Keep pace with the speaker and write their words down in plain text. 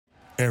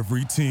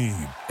Every team,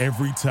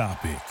 every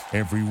topic,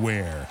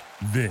 everywhere.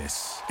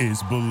 This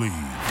is Believe.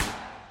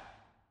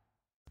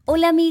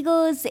 Hola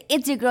amigos,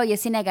 it's your girl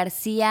Yesenia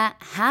Garcia.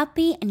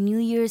 Happy New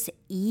Year's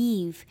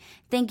Eve.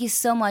 Thank you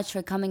so much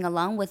for coming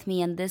along with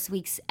me on this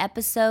week's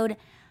episode.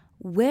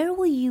 Where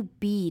will you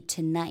be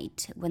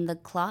tonight when the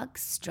clock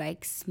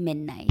strikes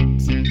midnight?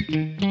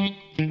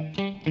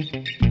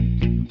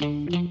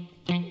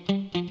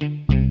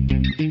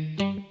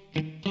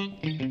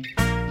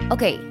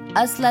 Okay,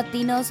 us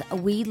Latinos,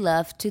 we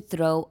love to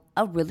throw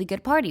a really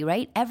good party,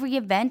 right? Every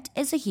event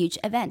is a huge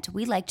event.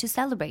 We like to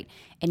celebrate.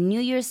 And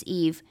New Year's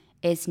Eve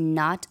is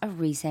not a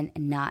reason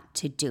not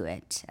to do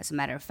it. As a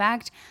matter of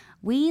fact,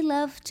 we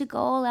love to go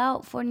all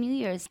out for New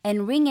Year's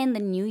and ring in the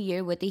new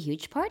year with a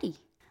huge party.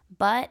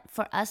 But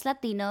for us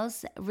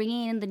Latinos,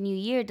 ringing in the new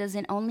year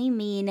doesn't only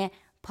mean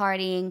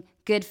partying,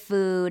 good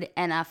food,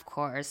 and of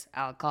course,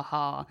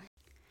 alcohol.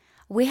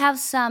 We have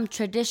some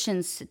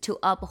traditions to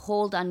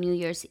uphold on New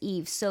Year's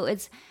Eve. So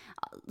it's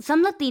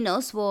some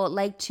Latinos will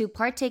like to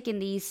partake in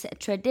these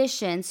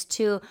traditions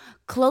to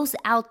close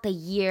out the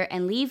year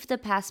and leave the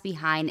past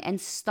behind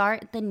and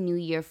start the new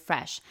year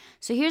fresh.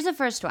 So here's the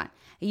first one.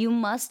 You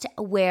must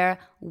wear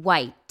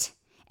white.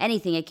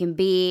 Anything. It can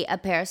be a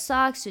pair of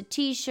socks, a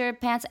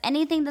t-shirt, pants,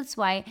 anything that's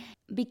white,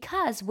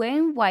 because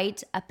wearing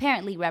white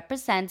apparently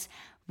represents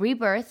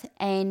rebirth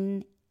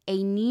and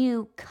a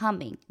new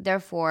coming.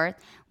 Therefore,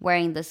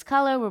 wearing this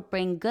color will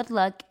bring good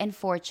luck and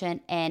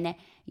fortune in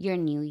your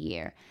new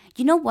year.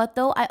 You know what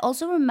though? I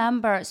also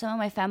remember some of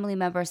my family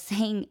members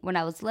saying when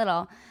I was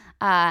little,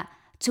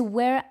 to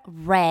wear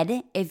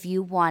red if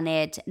you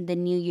wanted the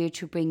new year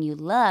to bring you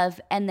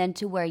love, and then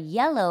to wear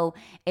yellow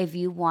if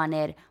you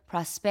wanted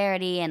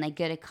prosperity and a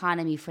good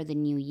economy for the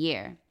new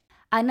year.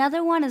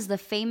 Another one is the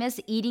famous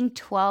eating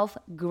 12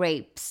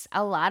 grapes.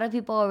 A lot of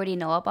people already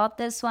know about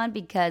this one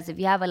because if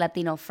you have a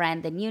Latino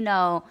friend, then you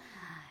know,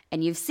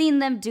 and you've seen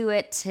them do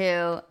it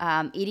too.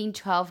 Eating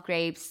 12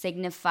 grapes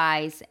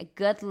signifies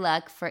good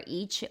luck for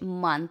each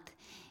month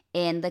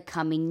in the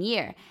coming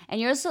year. And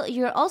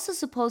you're also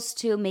supposed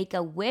to make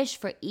a wish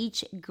for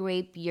each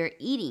grape you're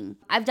eating.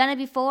 I've done it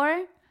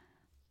before.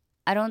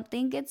 I don't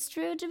think it's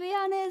true, to be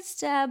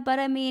honest. But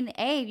I mean,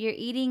 hey, you're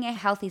eating a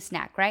healthy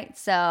snack, right?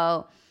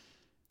 So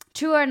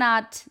true or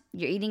not,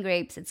 you're eating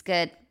grapes, it's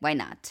good, why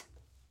not?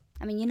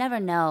 I mean, you never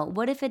know.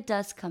 What if it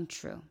does come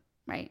true,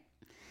 right?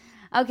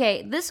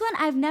 Okay, this one,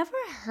 I've never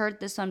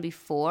heard this one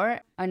before,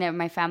 or never,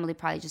 my family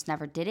probably just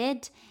never did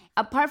it.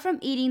 Apart from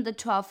eating the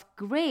 12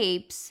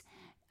 grapes,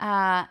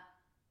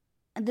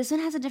 this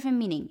one has a different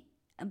meaning.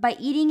 By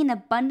eating an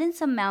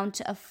abundance amount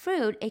of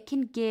fruit, it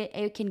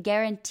can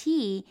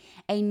guarantee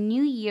a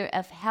new year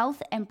of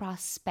health and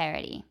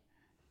prosperity.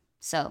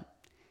 So,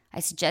 I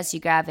suggest you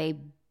grab a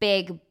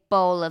big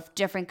bowl of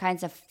different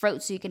kinds of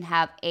fruit so you can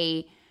have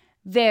a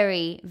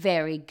very,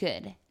 very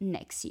good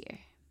next year.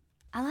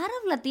 A lot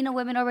of Latino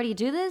women already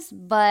do this,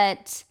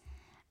 but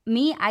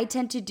me, I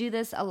tend to do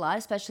this a lot,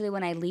 especially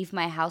when I leave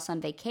my house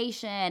on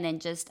vacation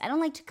and I don't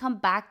like to come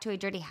back to a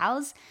dirty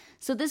house.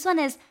 So this one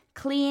is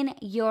clean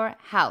your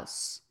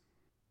house.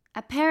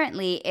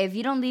 Apparently, if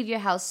you don't leave your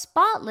house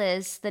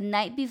spotless the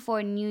night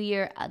before the new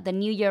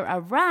year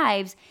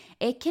arrives,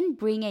 it can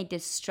bring a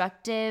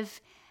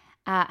destructive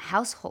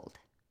household.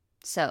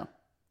 So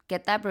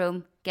get that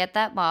broom, get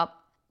that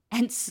mop,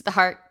 and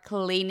start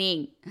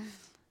cleaning.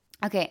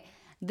 Okay,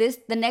 the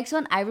next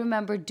one I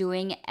remember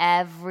doing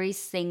every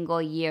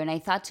single year. And I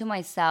thought to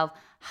myself,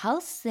 how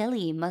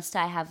silly must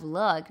I have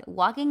looked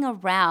walking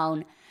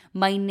around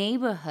my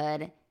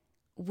neighborhood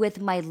with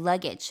my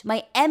luggage,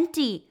 my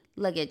empty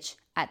luggage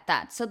at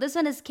that. So this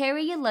one is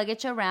carry your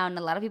luggage around.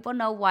 A lot of people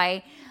know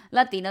why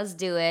Latinos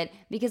do it,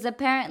 because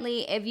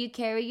apparently if you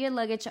carry your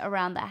luggage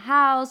around the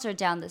house or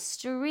down the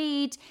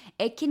street,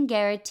 it can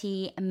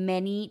guarantee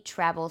many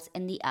travels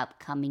in the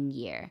upcoming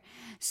year.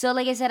 So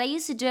like I said, I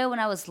used to do it when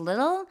I was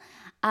little,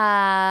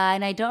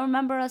 and I don't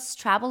remember us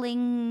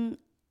traveling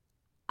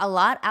a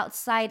lot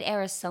outside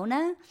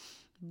Arizona.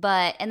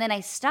 And then I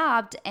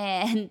stopped,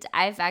 and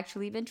I've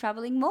actually been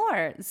traveling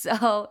more.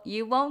 So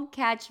you won't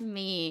catch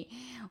me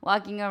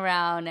walking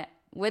around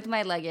with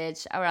my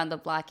luggage around the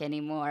block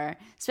anymore,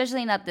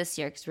 especially not this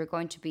year because we're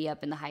going to be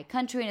up in the high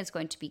country and it's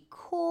going to be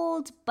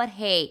cold. But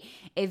hey,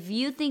 if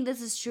you think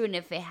this is true and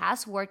if it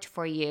has worked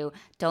for you,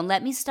 don't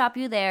let me stop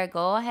you there.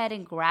 Go ahead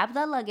and grab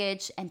that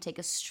luggage and take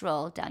a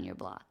stroll down your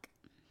block.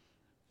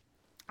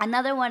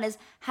 Another one is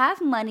have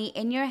money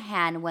in your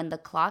hand when the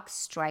clock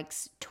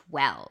strikes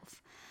 12.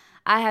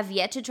 I have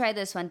yet to try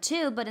this one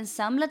too, but in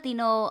some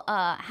Latino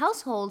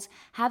households,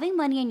 having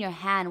money in your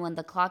hand when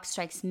the clock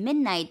strikes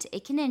midnight,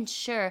 it can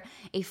ensure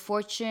a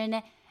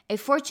fortunate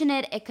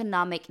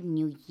economic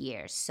new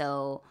year.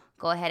 So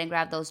go ahead and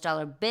grab those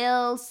dollar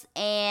bills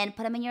and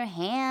put them in your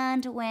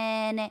hand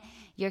when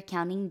you're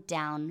counting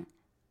down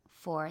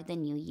for the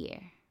new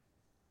year.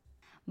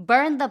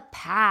 Burn the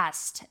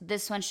past.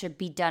 This one should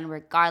be done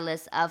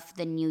regardless of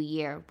the new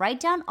year. Write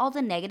down all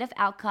the negative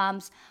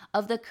outcomes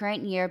of the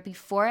current year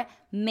before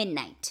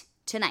midnight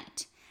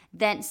tonight.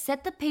 Then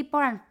set the paper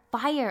on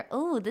fire.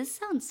 Oh, this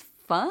sounds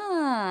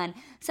fun.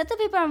 Set the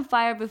paper on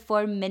fire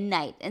before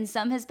midnight. In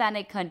some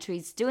Hispanic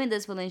countries, doing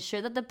this will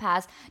ensure that the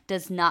past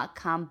does not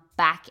come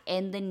back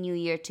in the new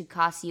year to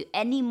cause you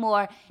any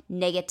more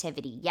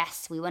negativity.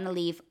 Yes, we want to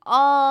leave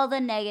all the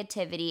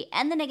negativity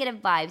and the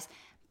negative vibes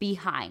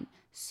behind.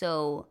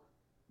 So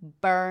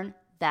burn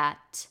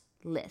that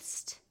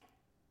list.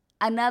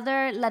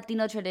 Another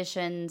Latino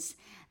traditions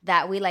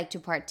that we like to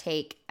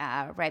partake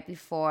right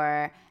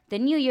before the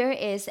new year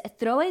is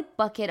throw a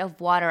bucket of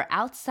water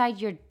outside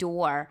your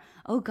door.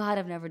 Oh God,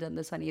 I've never done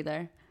this one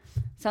either.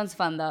 Sounds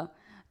fun though.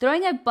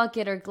 Throwing a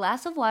bucket or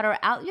glass of water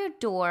out your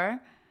door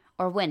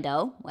or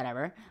window,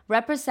 whatever,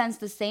 represents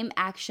the same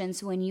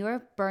actions when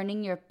you're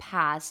burning your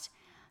past.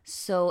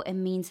 So it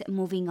means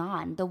moving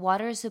on. The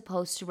water is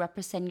supposed to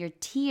represent your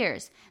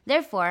tears.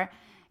 Therefore,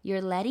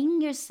 you're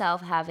letting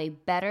yourself have a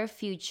better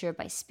future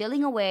by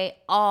spilling away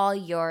all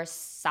your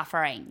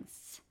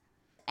sufferings.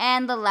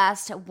 And the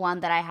last one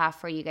that I have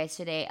for you guys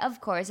today,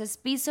 of course, is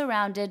be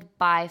surrounded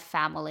by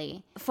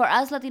family. For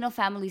us Latino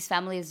families,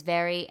 family is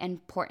very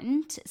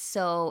important.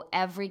 So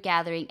every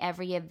gathering,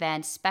 every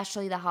event,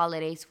 especially the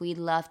holidays, we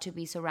love to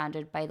be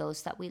surrounded by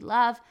those that we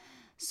love.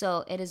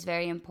 So it is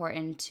very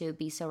important to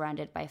be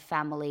surrounded by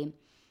family.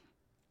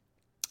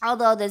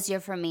 Although this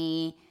year for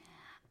me,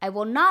 I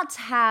will not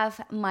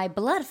have my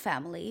blood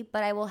family,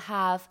 but I will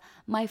have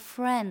my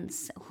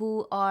friends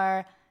who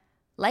are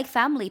like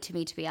family to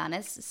me, to be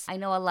honest. I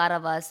know a lot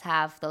of us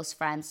have those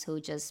friends who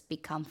just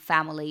become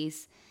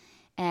families,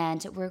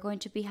 and we're going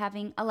to be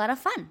having a lot of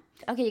fun.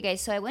 Okay, you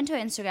guys, so I went to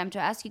Instagram to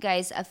ask you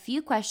guys a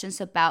few questions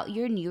about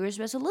your New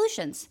Year's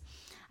resolutions.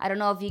 I don't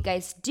know if you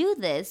guys do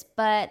this,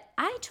 but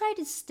I try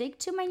to stick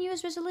to my New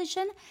Year's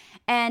resolution,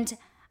 and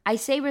I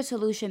say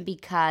resolution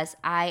because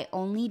I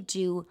only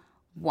do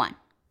one.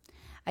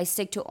 I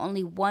stick to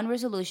only one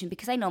resolution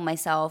because I know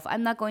myself.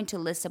 I'm not going to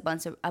list a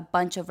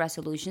bunch of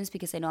resolutions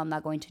because I know I'm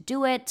not going to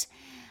do it.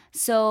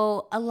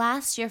 So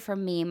last year for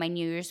me, my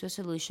New Year's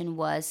resolution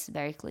was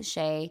very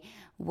cliche,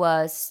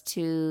 was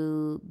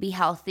to be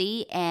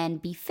healthy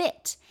and be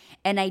fit.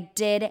 And I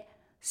did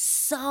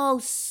so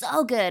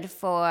good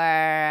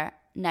for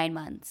 9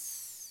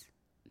 months.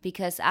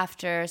 Because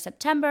after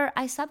September,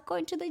 I stopped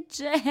going to the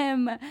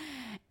gym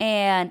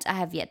and I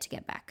have yet to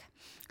get back.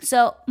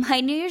 So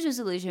my New Year's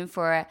resolution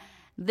for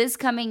this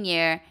coming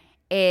year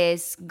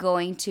is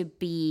going to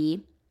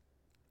be,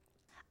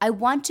 I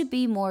want to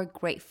be more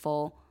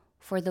grateful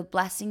for the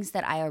blessings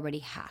that I already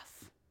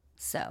have.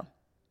 So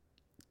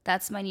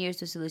that's my New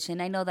Year's resolution.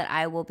 I know that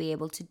I will be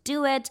able to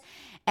do it.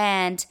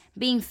 And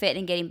being fit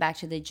and getting back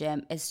to the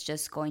gym is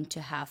just going to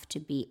have to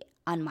be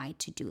on my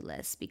to-do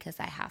list because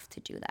I have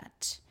to do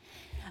that.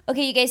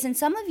 Okay, you guys, and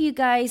some of you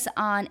guys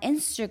on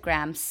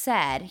Instagram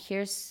said,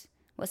 here's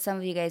what some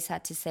of you guys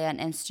had to say on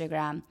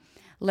Instagram.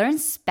 Learn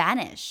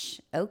Spanish.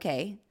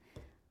 Okay.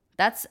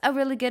 That's a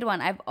really good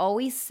one. I've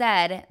always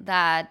said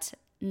that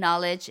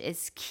knowledge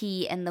is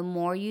key, and the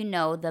more you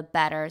know, the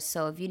better.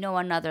 So if you know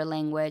another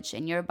language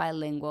and you're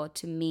bilingual,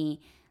 to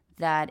me,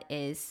 that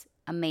is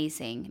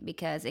amazing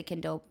because it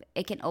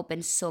can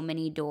open so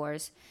many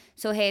doors.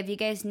 So hey, if you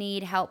guys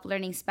need help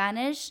learning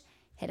Spanish,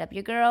 hit up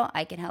your girl.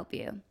 I can help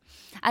you.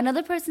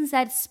 Another person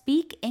said,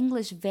 speak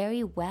English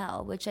very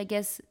well, which I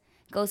guess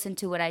goes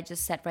into what I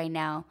just said right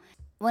now.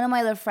 One of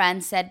my other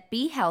friends said,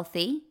 be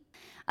healthy,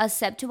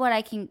 accept what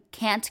I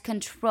can't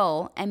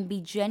control, and be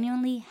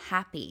genuinely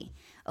happy.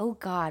 Oh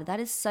God, that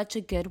is such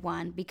a good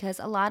one because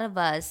a lot of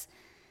us,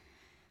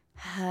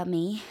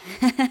 me,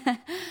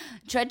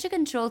 try to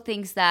control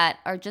things that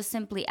are just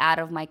simply out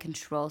of my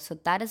control. So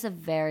that is a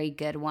very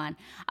good one.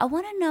 I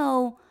want to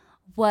know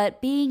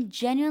what being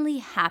genuinely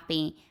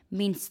happy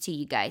means to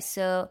you guys.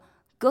 So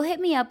go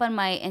hit me up on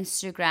my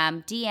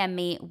Instagram, DM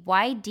me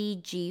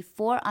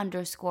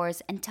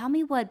YDG4_, and tell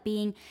me what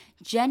being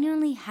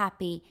genuinely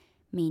happy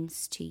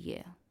means to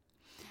you.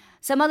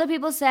 Some other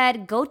people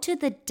said, go to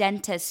the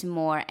dentist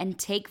more and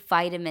take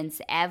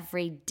vitamins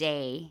every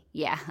day.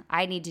 Yeah,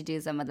 I need to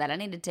do some of that. I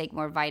need to take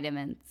more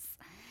vitamins.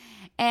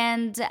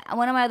 And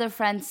one of my other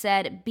friends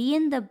said, be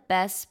in the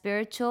best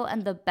spiritual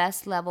and the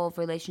best level of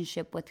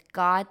relationship with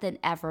God than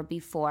ever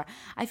before.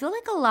 I feel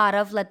like a lot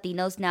of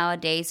Latinos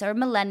nowadays or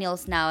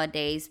millennials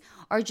nowadays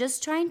are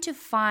just trying to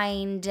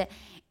find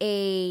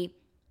a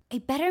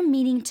better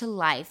meaning to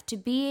life, to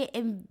be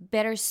in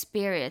better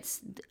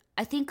spirits.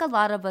 I think a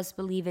lot of us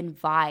believe in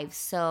vibes.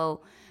 So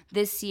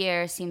this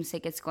year seems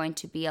like it's going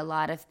to be a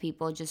lot of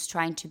people just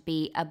trying to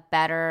be a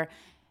better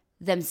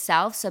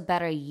themselves, a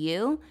better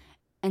you,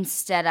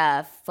 instead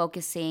of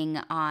focusing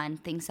on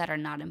things that are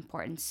not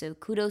important. So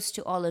kudos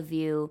to all of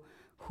you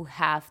who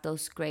have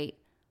those great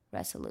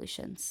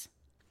resolutions.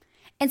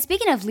 And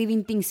speaking of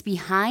leaving things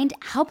behind,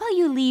 how about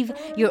you leave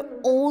your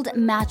old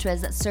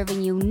mattress that's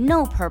serving you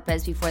no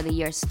purpose before the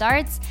year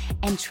starts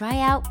and try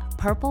out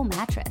Purple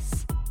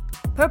Mattress.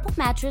 Purple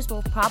Mattress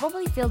will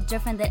probably feel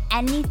different than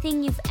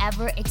anything you've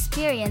ever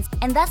experienced,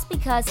 and that's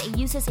because it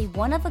uses a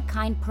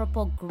one-of-a-kind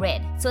purple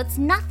grid. So it's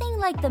nothing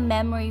like the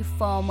memory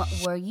foam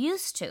we're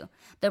used to.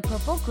 The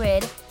purple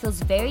grid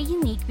feels very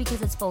unique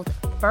because it's both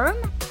firm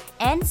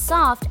and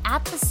soft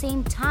at the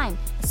same time,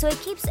 so it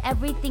keeps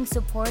everything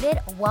supported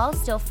while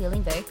still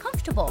feeling very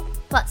comfortable.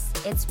 Plus,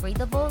 it's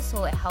breathable,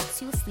 so it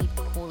helps you sleep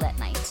cool at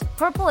night.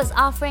 Purple is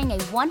offering a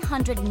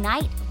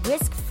 100-night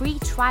risk-free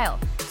trial.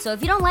 So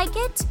if you don't like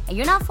it and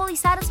you're not fully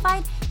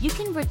satisfied, you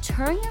can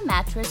return your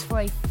mattress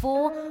for a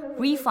full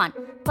refund.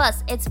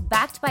 Plus, it's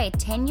backed by a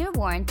 10-year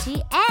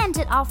warranty and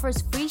it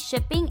offers free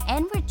shipping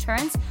and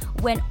returns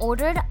when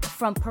ordered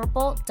from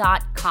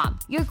purple.com.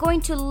 You're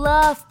going to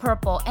love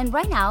Purple, and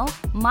right now,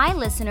 my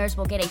listeners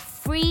will get a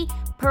free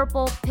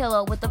Purple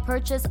pillow with the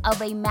purchase of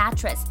a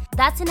mattress.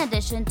 That's in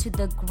addition to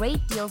the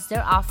great deals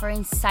they're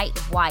offering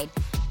site-wide.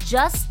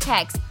 Just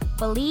text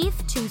BELIEVE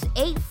to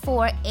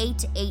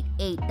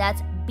 84888.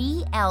 That's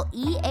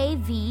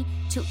BLEAV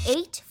to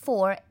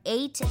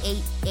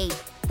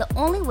 84888. The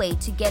only way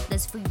to get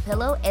this free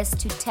pillow is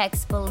to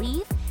text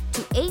BELIEVE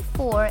to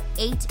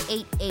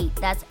 84888.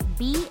 That's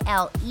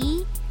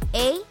BLEAV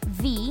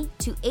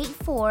to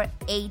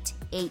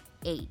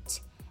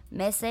 84888.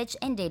 Message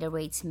and data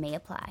rates may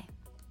apply.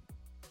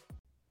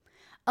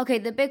 Okay,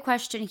 the big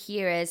question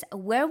here is,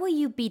 where will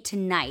you be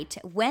tonight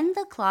when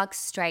the clock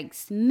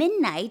strikes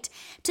midnight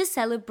to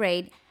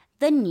celebrate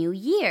the new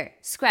year?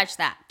 Scratch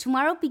that.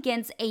 Tomorrow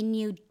begins a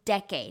new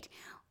decade.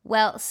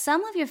 Well,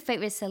 some of your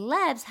favorite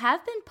celebs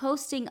have been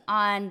posting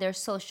on their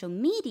social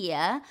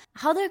media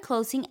how they're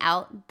closing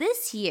out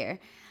this year.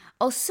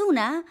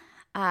 Ozuna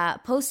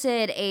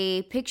posted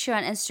a picture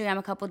on Instagram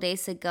a couple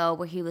days ago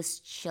where he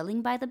was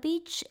chilling by the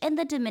beach in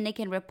the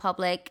Dominican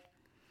Republic.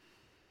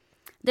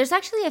 There's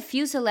actually a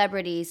few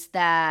celebrities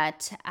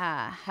that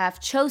have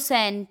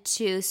chosen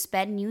to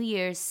spend New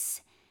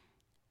Year's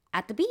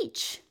at the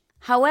beach.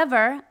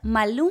 However,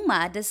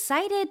 Maluma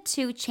decided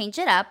to change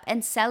it up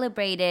and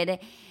celebrated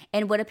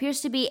in what appears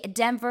to be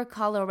Denver,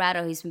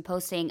 Colorado. He's been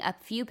posting a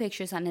few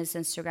pictures on his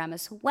Instagram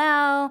as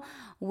well,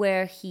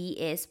 where he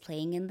is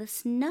playing in the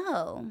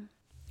snow.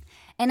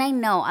 And I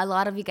know a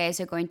lot of you guys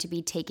are going to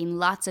be taking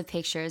lots of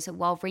pictures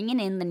while ringing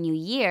in the new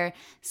year,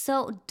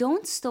 so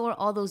don't store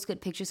all those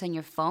good pictures on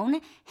your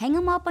phone. Hang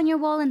them up on your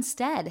wall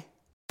instead.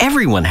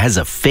 Everyone has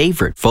a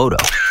favorite photo.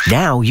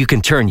 Now you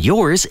can turn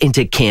yours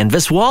into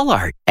canvas wall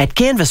art at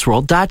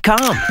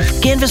canvasworld.com.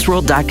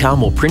 Canvasworld.com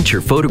will print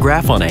your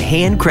photograph on a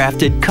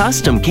handcrafted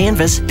custom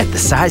canvas at the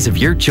size of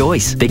your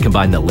choice. They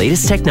combine the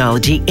latest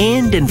technology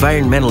and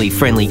environmentally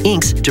friendly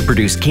inks to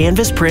produce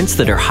canvas prints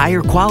that are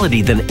higher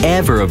quality than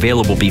ever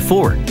available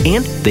before.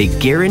 And they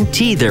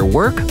guarantee their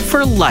work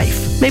for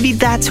life. Maybe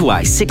that's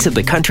why 6 of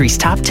the country's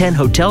top 10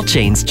 hotel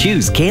chains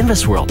choose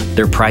Canvas World.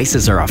 Their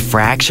prices are a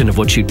fraction of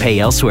what you'd pay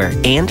elsewhere,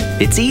 and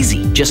it's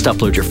easy. Just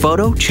upload your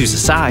photo, choose a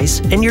size,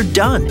 and you're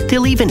done.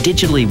 They'll even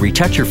digitally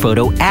retouch your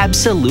photo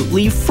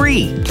absolutely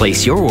free.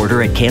 Place your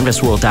order at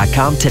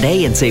canvasworld.com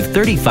today and save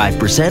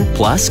 35%,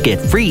 plus get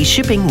free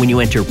shipping when you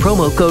enter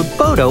promo code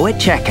PHOTO at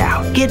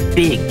checkout. Get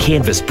big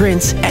canvas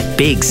prints at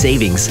big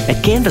savings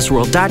at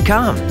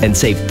canvasworld.com and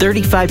save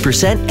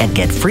 35% and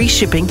get free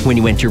shipping when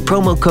you enter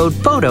promo code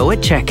PHOTO at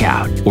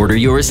checkout. Order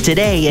yours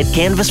today at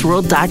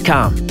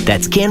canvasworld.com.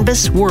 That's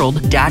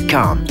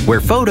canvasworld.com,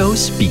 where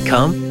photos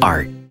become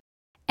art.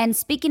 And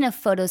speaking of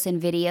photos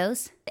and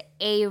videos,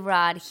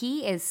 A-Rod,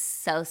 he is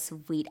so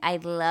sweet. I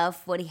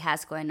love what he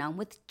has going on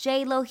with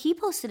J-Lo. He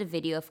posted a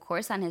video, of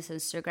course, on his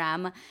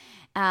Instagram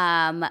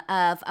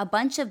of a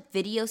bunch of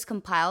videos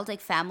compiled,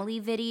 like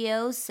family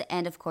videos.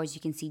 And, of course,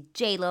 you can see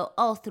J-Lo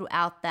all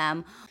throughout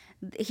them.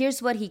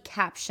 Here's what he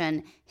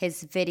captioned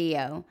his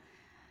video.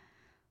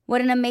 What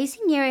an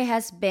amazing year it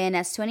has been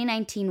as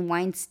 2019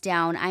 winds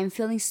down. I'm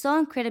feeling so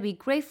incredibly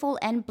grateful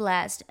and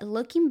blessed.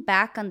 Looking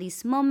back on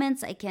these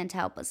moments, I can't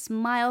help but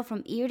smile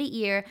from ear to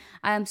ear.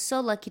 I am so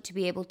lucky to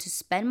be able to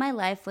spend my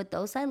life with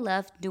those I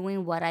love,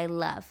 doing what I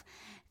love.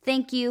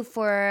 Thank you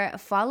for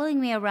following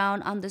me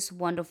around on this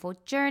wonderful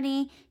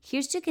journey.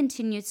 Here's to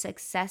continued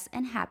success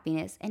and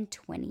happiness in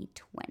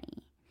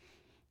 2020.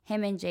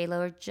 Him and J-Lo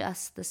are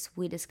just the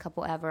sweetest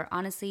couple ever.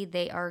 Honestly,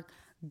 they are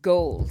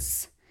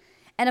goals.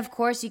 And of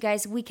course, you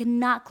guys, we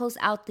cannot close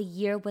out the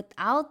year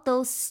without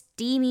those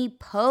steamy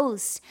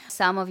posts.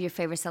 Some of your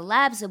favorite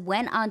celebs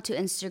went onto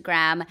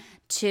Instagram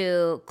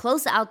to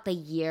close out the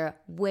year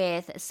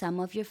with some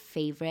of your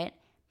favorite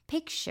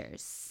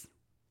pictures.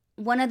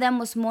 One of them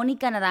was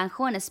Mónica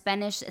Naranjo, a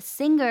Spanish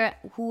singer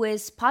who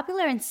is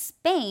popular in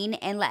Spain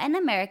and Latin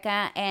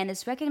America and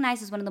is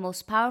recognized as one of the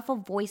most powerful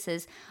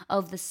voices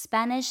of the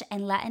Spanish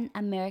and Latin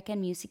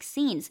American music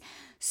scenes.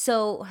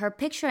 So her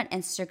picture on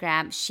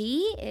Instagram,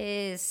 she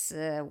is,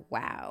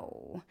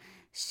 wow.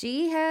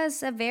 She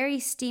has a very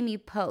steamy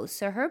post.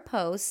 So her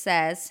post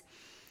says,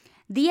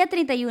 Día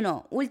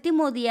 31,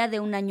 último día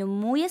de un año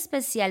muy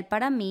especial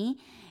para mí.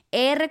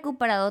 He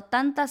recuperado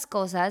tantas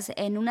cosas,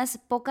 en unas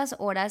pocas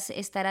horas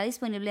estará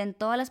disponible en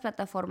todas las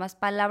plataformas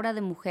Palabra de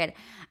Mujer,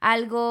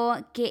 algo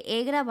que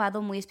he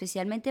grabado muy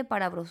especialmente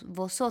para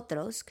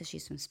vosotros, because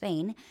she's from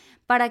Spain,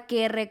 para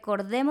que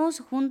recordemos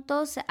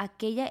juntos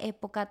aquella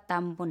época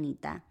tan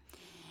bonita.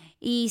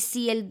 Y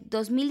si el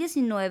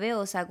 2019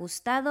 os ha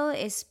gustado,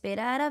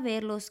 esperar a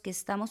ver los que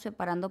estamos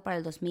preparando para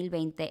el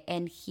 2020.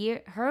 And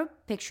here, her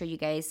picture, you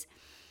guys,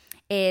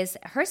 is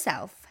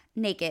herself,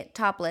 naked,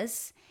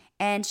 topless,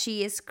 and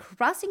she is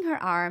crossing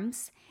her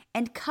arms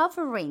and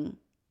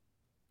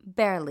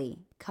barely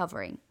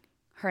covering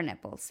her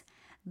nipples.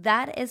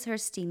 That is her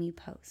steamy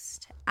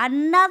post.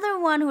 Another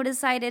one who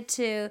decided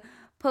to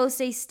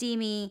post a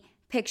steamy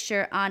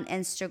picture on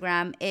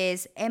Instagram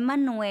is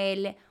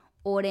Emmanuel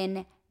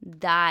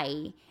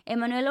Orenday.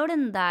 Emmanuel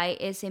Orenday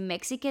is a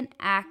Mexican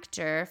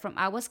actor from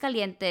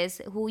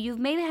Aguascalientes who you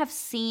maybe have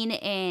seen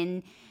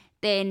in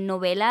the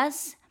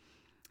novelas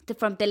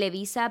from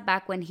Televisa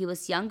back when he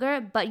was younger,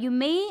 but you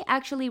may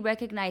actually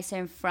recognize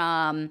him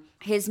from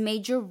his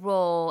major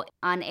role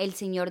on El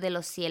Señor de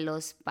los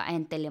Cielos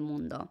en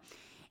Telemundo.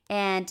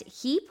 And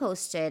he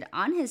posted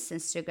on his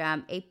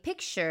Instagram a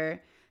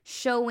picture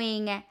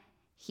showing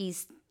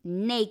he's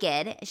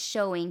naked,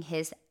 showing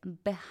his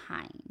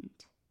behind.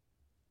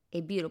 A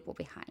beautiful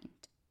behind.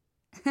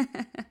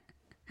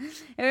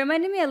 It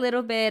reminded me a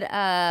little bit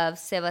of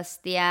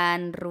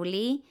Sebastián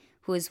Rulli,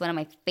 who is one of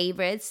my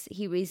favorites.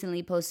 He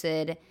recently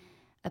posted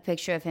a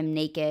picture of him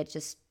naked,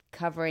 just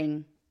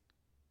covering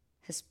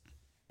his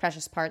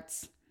precious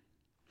parts.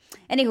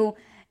 Anywho,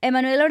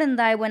 Emmanuel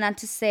Orenday went on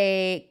to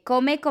say,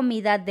 come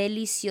comida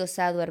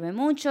deliciosa, duerme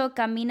mucho,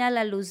 camina a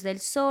la luz del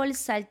sol,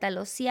 salta al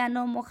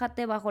océano,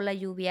 mójate bajo la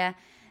lluvia.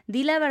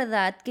 Di la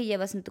verdad que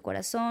llevas en tu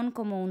corazón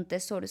como un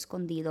tesoro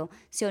escondido.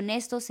 Sé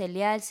honesto, sé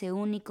leal, sé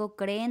único,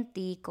 cree en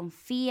ti,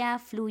 confía,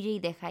 fluye y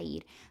deja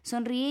ir.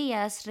 Sonríe y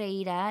haz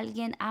reír a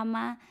alguien,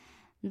 ama,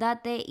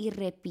 date y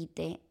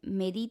repite.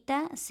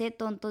 Medita, sé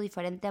tonto,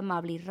 diferente,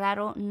 amable y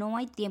raro. No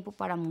hay tiempo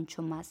para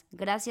mucho más.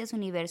 Gracias,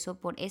 universo,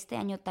 por este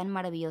año tan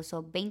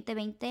maravilloso.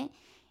 2020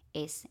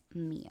 es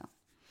mío.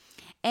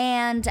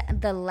 And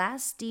the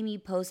last steamy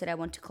post that I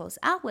want to close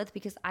out with,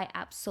 because I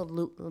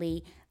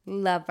absolutely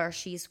love her,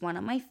 she's one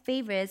of my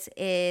favorites,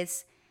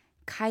 is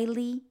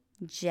Kylie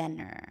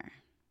Jenner.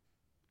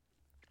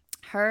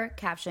 Her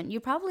caption,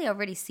 you've probably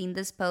already seen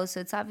this post,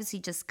 so it's obviously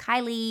just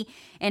Kylie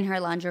in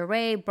her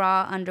lingerie,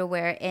 bra,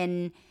 underwear,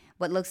 in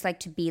what looks like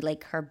to be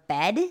like her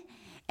bed.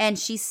 And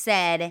she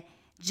said,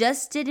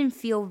 just didn't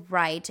feel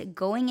right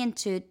going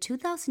into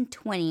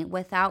 2020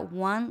 without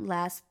one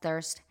last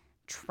thirst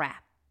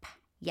trap.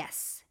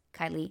 Yes,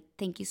 Kylie,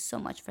 thank you so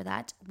much for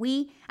that.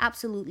 We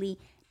absolutely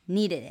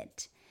needed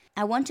it.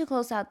 I want to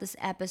close out this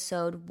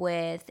episode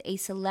with a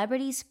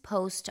celebrity's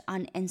post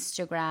on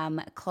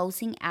Instagram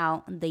closing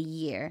out the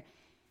year.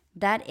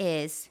 That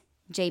is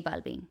J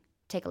Balvin.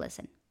 Take a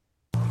listen.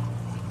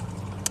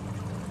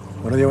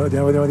 Buenos días, buenos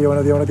días, buenos días,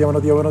 buenos días, buenos días,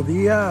 buenos días, buenos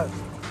días.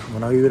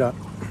 Buena vibra.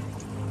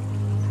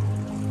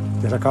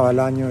 Ya se acaba el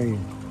año y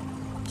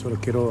solo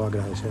quiero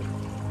agradecer.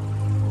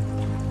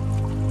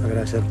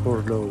 Agradecer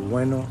por lo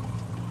bueno.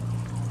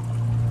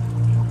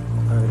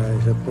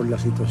 Agradecer por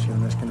las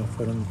situaciones que no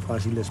fueron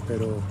fáciles,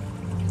 pero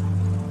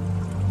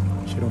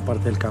hicieron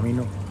parte del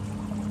camino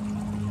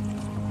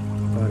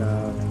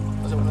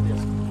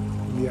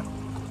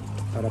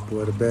para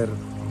poder ver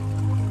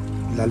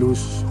la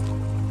luz.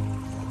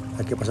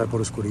 Hay que pasar por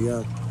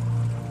oscuridad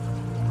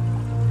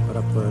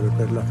para poder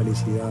ver la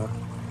felicidad.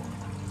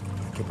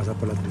 Hay que pasar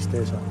por la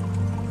tristeza.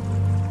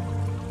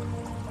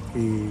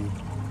 Y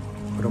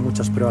fueron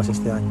muchas pruebas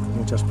este año,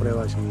 muchas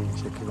pruebas, y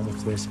sé que como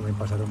ustedes también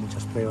pasaron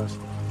muchas pruebas.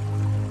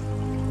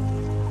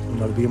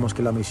 No olvidemos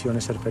que la misión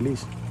es ser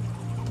feliz.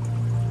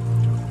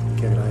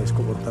 Que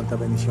agradezco por tantas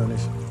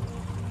bendiciones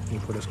y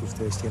por las que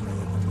ustedes tienen.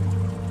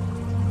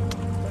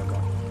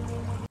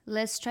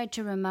 Let's try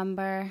to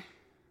remember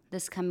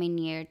this coming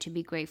year to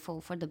be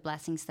grateful for the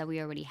blessings that we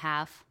already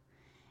have,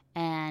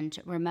 and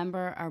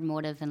remember our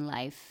motive in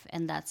life,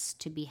 and that's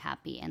to be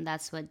happy. And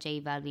that's what J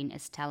Balvin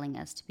is telling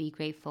us, to be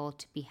grateful,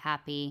 to be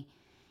happy,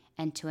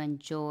 and to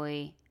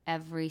enjoy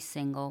every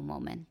single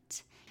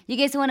moment. You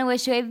guys, want to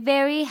wish you a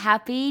very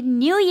happy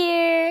new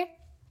year.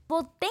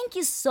 Well, thank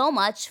you so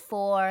much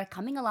for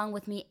coming along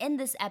with me in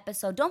this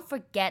episode. Don't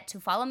forget to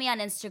follow me on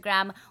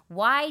Instagram,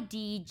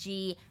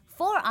 YDG4_.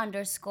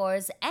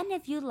 And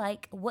if you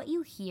like what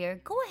you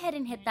hear, go ahead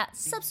and hit that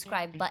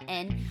subscribe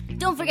button.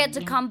 Don't forget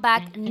to come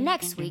back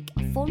next week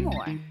for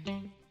more.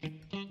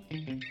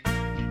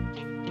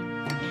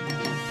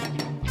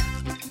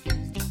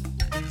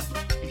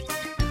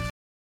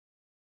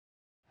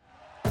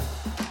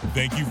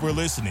 Thank you for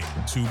listening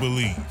to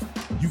Believe.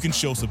 You can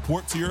show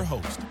support to your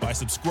host by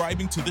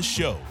subscribing to the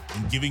show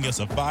and giving us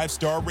a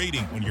 5-star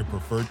rating on your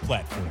preferred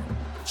platform.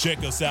 Check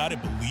us out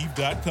at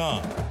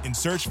Believe.com and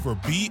search for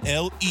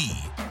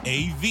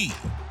BLEAV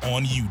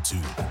on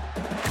YouTube.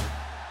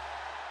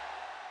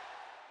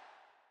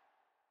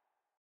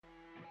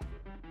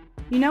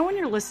 You know when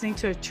you're listening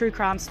to a true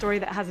crime story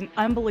that has an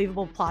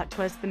unbelievable plot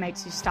twist that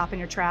makes you stop in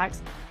your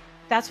tracks?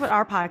 That's what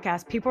our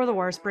podcast, People Are the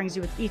Worst, brings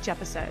you with each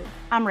episode.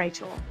 I'm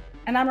Rachel.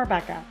 And I'm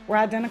Rebecca. We're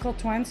identical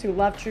twins who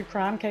love true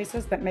crime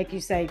cases that make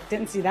you say,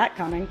 didn't see that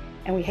coming,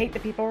 and we hate the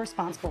people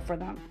responsible for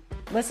them.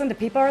 Listen to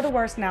People Are the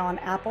Worst now on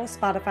Apple,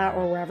 Spotify,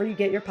 or wherever you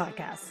get your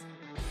podcasts.